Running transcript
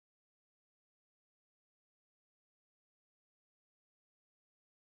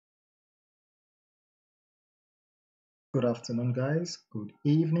Good afternoon, guys. Good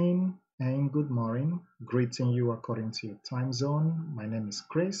evening and good morning. Greeting you according to your time zone. My name is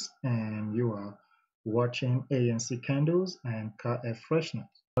Chris, and you are watching ANC Candles and Car Air Freshener.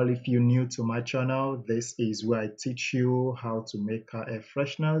 Well, if you're new to my channel, this is where I teach you how to make car air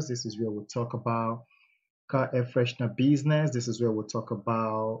fresheners. This is where we talk about car air freshener business. This is where we talk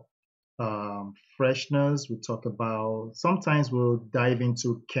about fresheners. We talk about sometimes we'll dive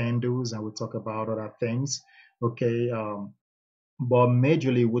into candles and we'll talk about other things. Okay. But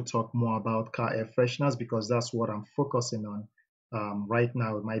majorly we'll talk more about car air fresheners because that's what I'm focusing on right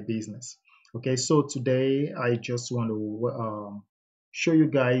now with my business. Okay, so today I just want to show you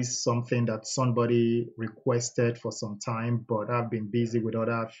guys something that somebody requested for some time, but I've been busy with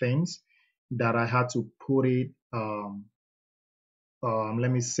other things that I had to put it.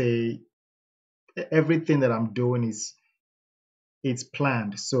 Let me say everything that I'm doing is it's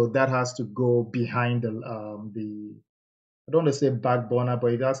planned, so that has to go behind the I don't want to say back burner,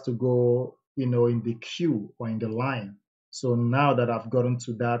 but it has to go, in the queue or in the line. So now that I've gotten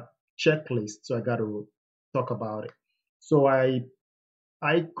to that checklist, so I got to talk about it. So I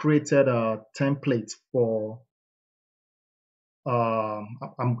created a template for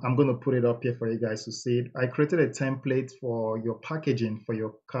I'm going to put it up here for you guys to see it. I created a template for your packaging for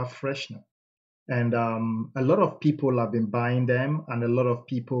your car freshener. And a lot of people have been buying them, and a lot of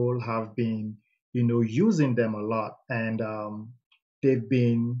people have been, using them a lot. And they've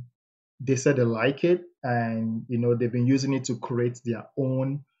been, they said they like it, and they've been using it to create their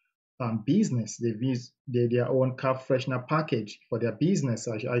own business. They've used their own car freshener package for their business,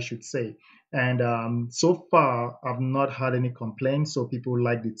 I should say. And so far, I've not had any complaints. So people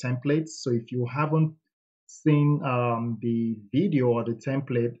like the templates. So if you haven't seen the video or the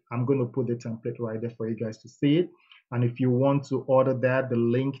template, I'm going to put the template right there for you guys to see it. And if you want to order that, the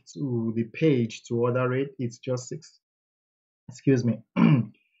link to the page to order it, it's just excuse me,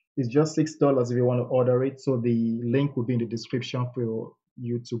 it's just $6 if you want to order it. So the link will be in the description for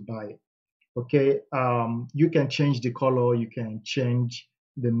you to buy it. Okay, you can change the color, you can change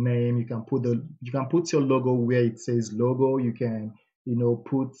the name, you can put your logo where it says logo, you can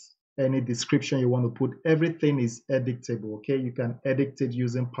put any description you want to put. Everything is editable. Okay, you can edit it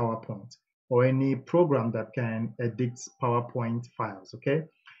using PowerPoint or any program that can edit PowerPoint files. Okay,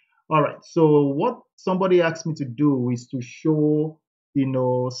 all right, so what somebody asked me to do is to show,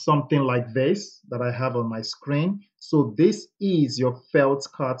 something like this that I have on my screen. So this is your felt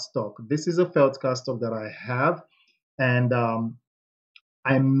cardstock. This is a felt cardstock that I have, and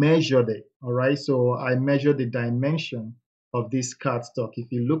I measured it. All right, so I measured the dimension of this cardstock.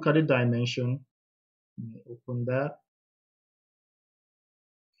 If you look at the dimension, let me open that.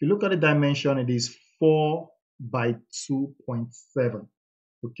 If you look at the dimension, it is 4 by 2.7.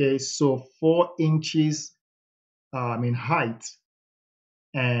 Okay, so 4 inches in height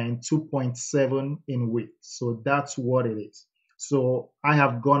and 2.7 in width. So that's what it is. So I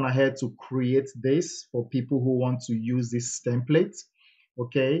have gone ahead to create this for people who want to use this template.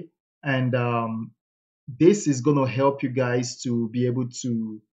 Okay. And this is going to help you guys to be able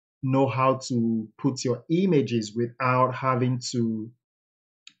to know how to put your images without having to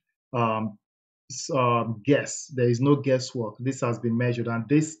um, guess. There is no guesswork. This has been measured, and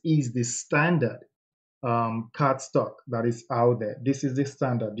this is the standard cardstock that is out there. This is the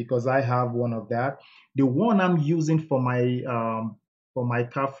standard because I have one of that. The one I'm using for my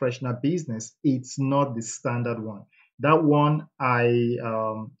car freshener business, it's not the standard one. That one I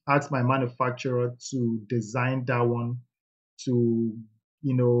asked my manufacturer to design that one to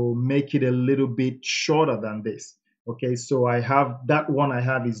make it a little bit shorter than this. Okay, so I have that one I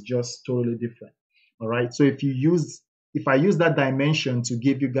have is just totally different. All right, so if I use that dimension to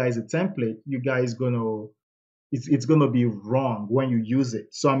give you guys a template, you guys gonna it's gonna be wrong when you use it.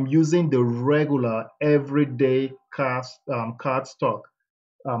 So I'm using the regular everyday cardstock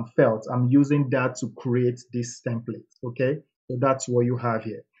felt. I'm using that to create this template. Okay, so that's what you have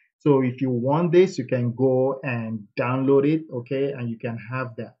here. So if you want this, you can go and download it. Okay, and you can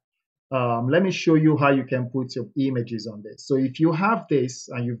have that. Let me show you how you can put your images on this. So if you have this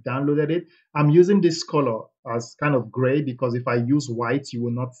and you've downloaded it, I'm using this color as kind of gray because if I use white, you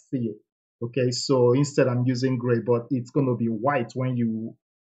will not see it. Okay, so instead I'm using gray, but it's going to be white when you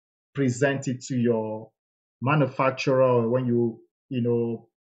present it to your manufacturer or when you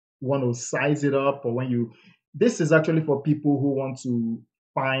want to size it up or when you this is actually for people who want to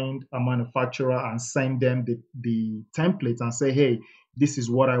find a manufacturer and send them the template and say, hey, this is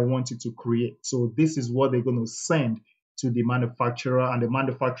what I want you to create. So this is what they're going to send to the manufacturer, and the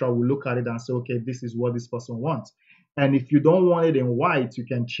manufacturer will look at it and say, okay, this is what this person wants. And if you don't want it in white, you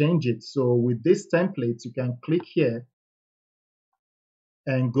can change it. So with this template, you can click here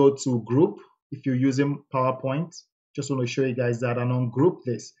and go to group. If you're using PowerPoint, just want to show you guys that, and ungroup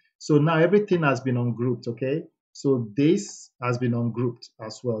this. So now everything has been ungrouped, okay? So this has been ungrouped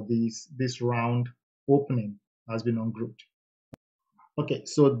as well. This round opening has been ungrouped. Okay,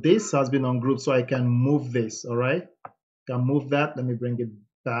 so this has been ungrouped, so I can move this, all right? Can move that. Let me bring it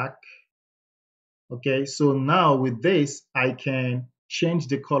back. Okay, so now with this, I can change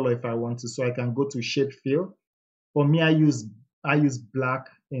the color if I want to. So I can go to shape fill. For me, I use black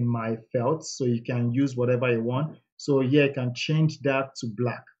in my felt, so you can use whatever you want. So here I can change that to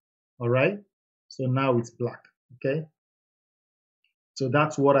black. All right. So now it's black. Okay. So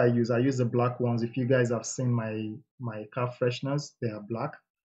that's what I use. I use the black ones. If you guys have seen my car fresheners, they are black,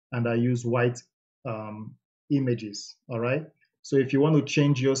 and I use white um, images. All right. So if you want to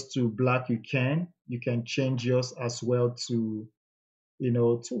change yours to black, you can. You can change yours as well to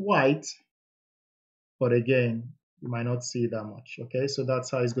to white, but again, you might not see that much. Okay, so that's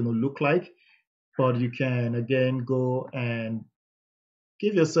how it's going to look like. But you can again go and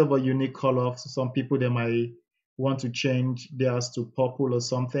give yourself a unique color. So some people, they might want to change theirs to purple or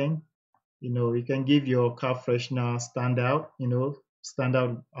something. You can give your car freshener stand out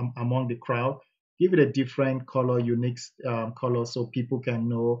among the crowd. Give it a different color, unique color, so people can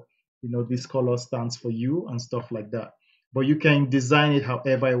know, this color stands for you and stuff like that. But you can design it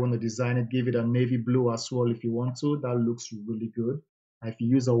however you want to design it. Give it a navy blue as well if you want to. That looks really good. And if you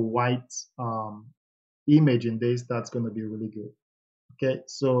use a white image in this, that's going to be really good. Okay,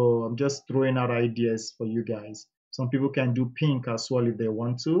 so I'm just throwing out ideas for you guys. Some people can do pink as well if they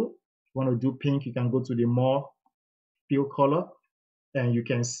want to. If you want to do pink, you can go to the more fill color and you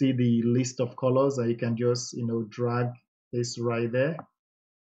can see the list of colors, and you can just drag this right there.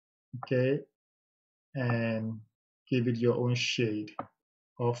 Okay, and give it your own shade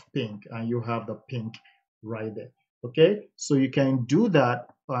of pink, and you have the pink right there. Okay, so you can do that,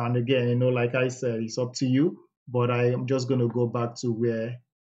 and again, like I said, it's up to you, but I am just going to go back to where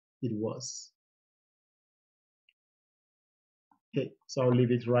it was. Okay, so I'll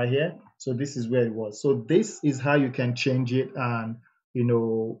leave it right here. So this is where it was. So this is how you can change it and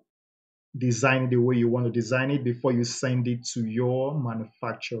design it the way you want to design it before you send it to your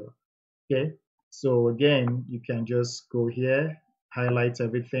manufacturer. Okay, so again, you can just go here, highlight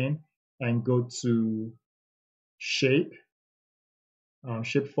everything, and go to shape,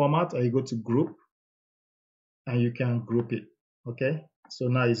 shape format, or you go to group, and you can group it. Okay, so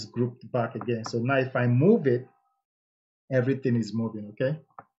now it's grouped back again. So now if I move it, everything is moving. Okay,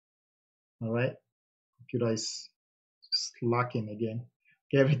 all right. Computer is slacking again.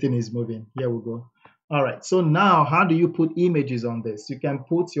 Okay, everything is moving. Here we go. All right. So now, how do you put images on this? You can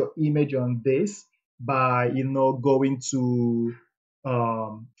put your image on this by going to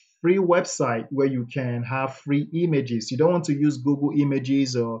um, free website where you can have free images. You don't want to use Google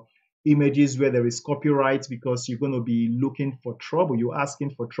Images or images where there is copyright, because you're going to be looking for trouble. You're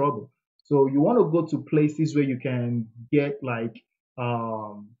asking for trouble. So you want to go to places where you can get like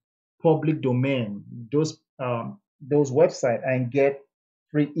um, public domain, those website, and get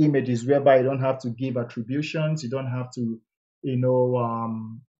free images whereby you don't have to give attributions, you don't have to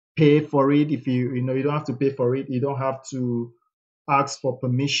pay for it. If you don't have to pay for it, you don't have to ask for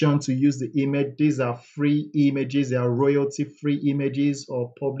permission to use the image. These are free images. They are royalty free images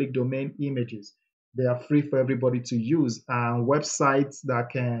or public domain images. They are free for everybody to use. And websites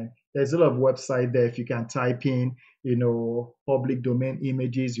there's a lot of website there. If you can type in public domain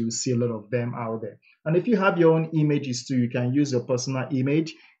images, you'll see a lot of them out there. And if you have your own images too, you can use your personal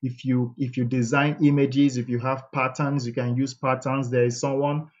image. If you design images, if you have patterns, you can use patterns. There is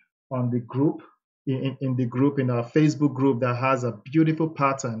someone on the group in our Facebook group that has a beautiful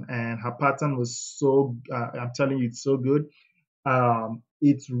pattern, and her pattern was so I'm telling you, it's so good.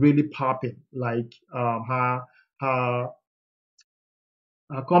 It's really popping. Like her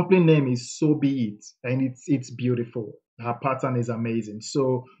her company name is So Be It, and it's beautiful. Her pattern is amazing.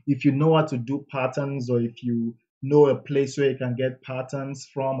 So if you know how to do patterns, or if you know a place where you can get patterns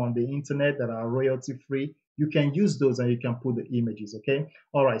from on the internet that are royalty free, you can use those and you can put the images. Okay.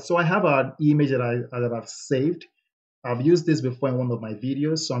 All right. So I have an image that I've saved. I've used this before in one of my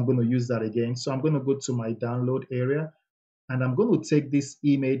videos, so I'm going to use that again. So I'm going to go to my download area, and I'm going to take this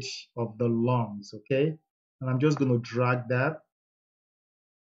image of the lungs. Okay. And I'm just going to drag that.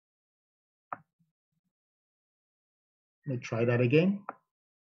 Let me try that again.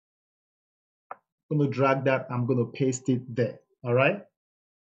 I'm going to drag that. I'm going to paste it there. All right.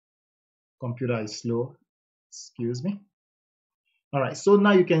 Computer is slow. Excuse me. All right. So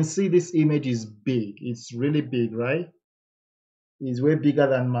now you can see this image is big. It's really big, right? It's way bigger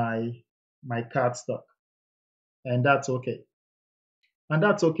than my cardstock, and that's okay. and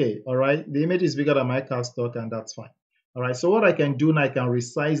that's okay. All right, the image is bigger than my cardstock, and that's fine. All right, so what I can do now, I can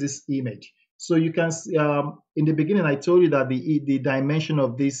resize this image. So you can see, in the beginning, I told you that the dimension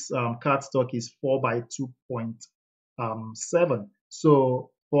of this cardstock is 4 by 2.7.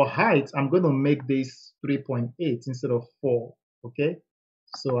 So for height, I'm going to make this 3.8 instead of 4. Okay,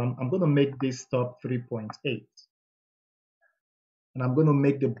 so I'm going to make this top 3.8, and I'm going to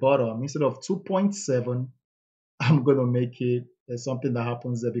make the bottom instead of 2.7. I'm going to make it, there's something that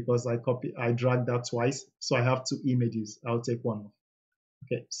happens there because I dragged that twice. So I have two images. I'll take one off.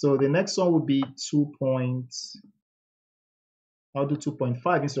 Okay, so the next one will be I'll do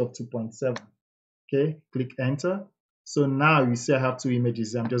 2.5 instead of 2.7. Okay, click enter. So now you see I have two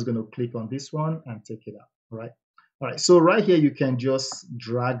images. I'm just going to click on this one and take it out. All right. All right. So right here, you can just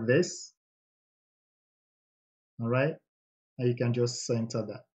drag this. All right. And you can just center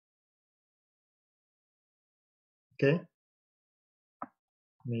that. Okay.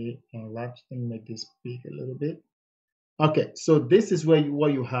 Let me make this big a little bit. Okay. So this is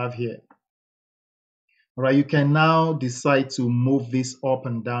what you have here. All right. You can now decide to move this up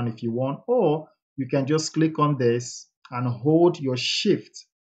and down if you want, or you can just click on this and hold your shift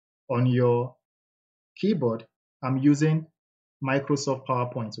on your keyboard. I'm using Microsoft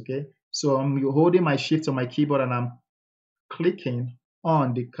PowerPoint, okay? So I'm holding my shift on my keyboard and I'm clicking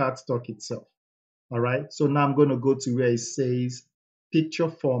on the cardstock itself, all right? So now I'm going to go to where it says picture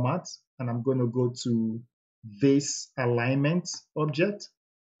format, and I'm going to go to this alignment object,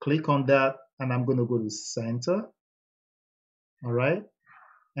 click on that, and I'm going to go to center, all right?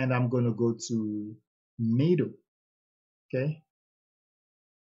 And I'm going to go to middle, okay?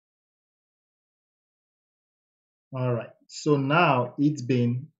 All right, so now it's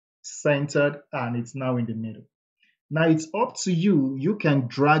been centered and it's now in the middle. Now it's up to you. You can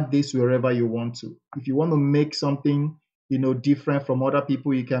drag this wherever you want to. If you want to make something, different from other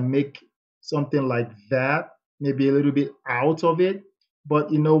people, you can make something like that, maybe a little bit out of it.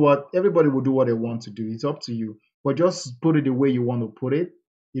 But you know what? Everybody will do what they want to do. It's up to you. But just put it the way you want to put it.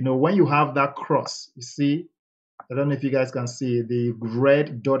 When you have that cross, you see, I don't know if you guys can see the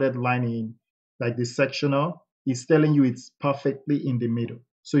red dotted line in like the sectional is telling you it's perfectly in the middle.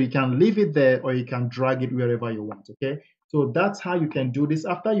 So you can leave it there or you can drag it wherever you want. Okay. So that's how you can do this.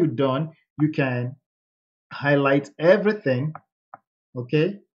 After you're done, you can highlight everything.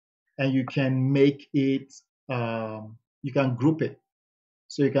 Okay. And you can make it, you can group it.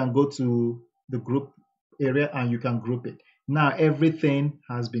 So you can go to the group area and you can group it. Now everything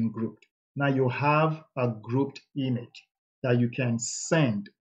has been grouped. Now you have a grouped image that you can send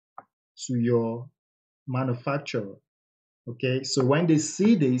to your manufacturer. Okay, so when they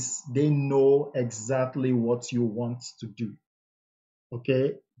see this, they know exactly what you want to do.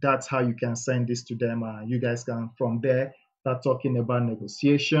 Okay, that's how you can send this to them. You guys can from there start talking about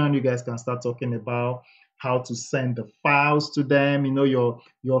negotiation. You guys can start talking about how to send the files to them.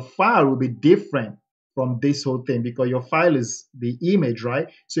 Your file will be different from this whole thing because your file is the image, right?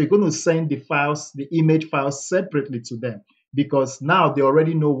 So you're going to send the image files separately to them because now they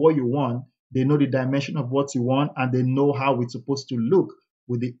already know what you want. They know the dimension of what you want and they know how it's supposed to look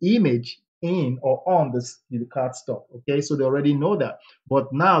with the image in or on the cardstock. Okay, so they already know that.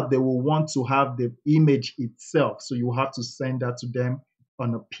 But now they will want to have the image itself. So you have to send that to them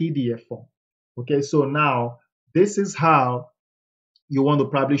on a PDF form. Okay, so now this is how you want to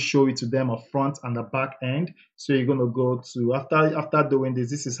probably show it to them a front and a back end. So you're going to go to, after doing this,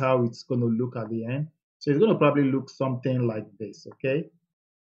 this is how it's going to look at the end. So it's going to probably look something like this. Okay,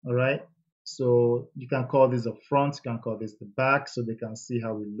 all right. So you can call this the front, you can call this the back, so they can see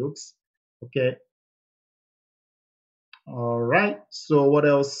how it looks. Okay. All right. So what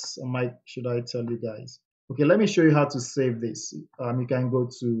else should I tell you guys? Okay, let me show you how to save this. You can go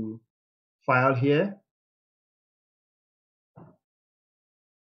to File here.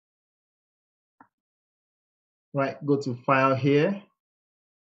 Right, go to File here,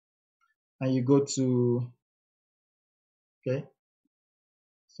 and you go to, okay,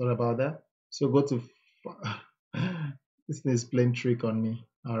 sorry about that. So go to, this thing is playing trick on me.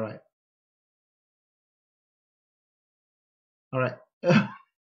 All right. All right.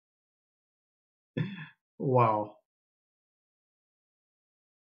 Wow.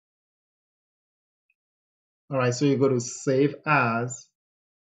 All right, so you go to Save As.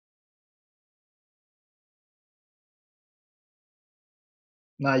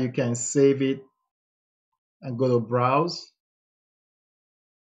 Now you can save it and go to Browse.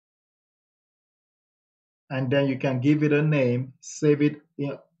 And then you can give it a name, save it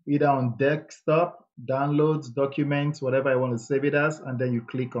either on desktop, downloads, documents, whatever I want to save it as, and then you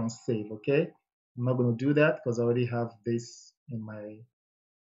click on Save, okay? I'm not going to do that because I already have this in my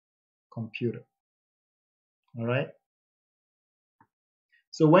computer. All right.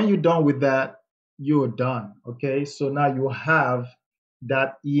 So when you're done with that, you're done. Okay. So now you have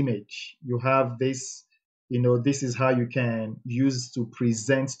that image. You have this, this is how you can use to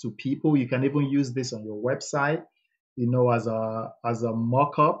present to people. You can even use this on your website, as a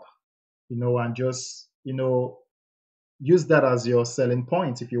mock-up, and just, use that as your selling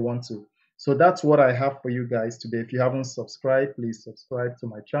point if you want to. So that's what I have for you guys today. If you haven't subscribed, please subscribe to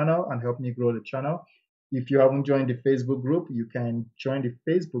my channel and help me grow the channel. If you haven't joined the Facebook group, you can join the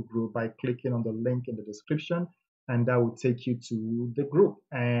Facebook group by clicking on the link in the description, and that will take you to the group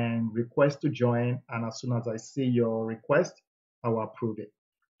and request to join. And as soon as I see your request, I will approve it.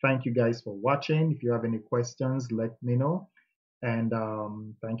 Thank you guys for watching. If you have any questions, let me know. And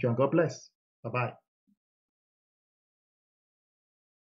thank you and God bless. Bye bye.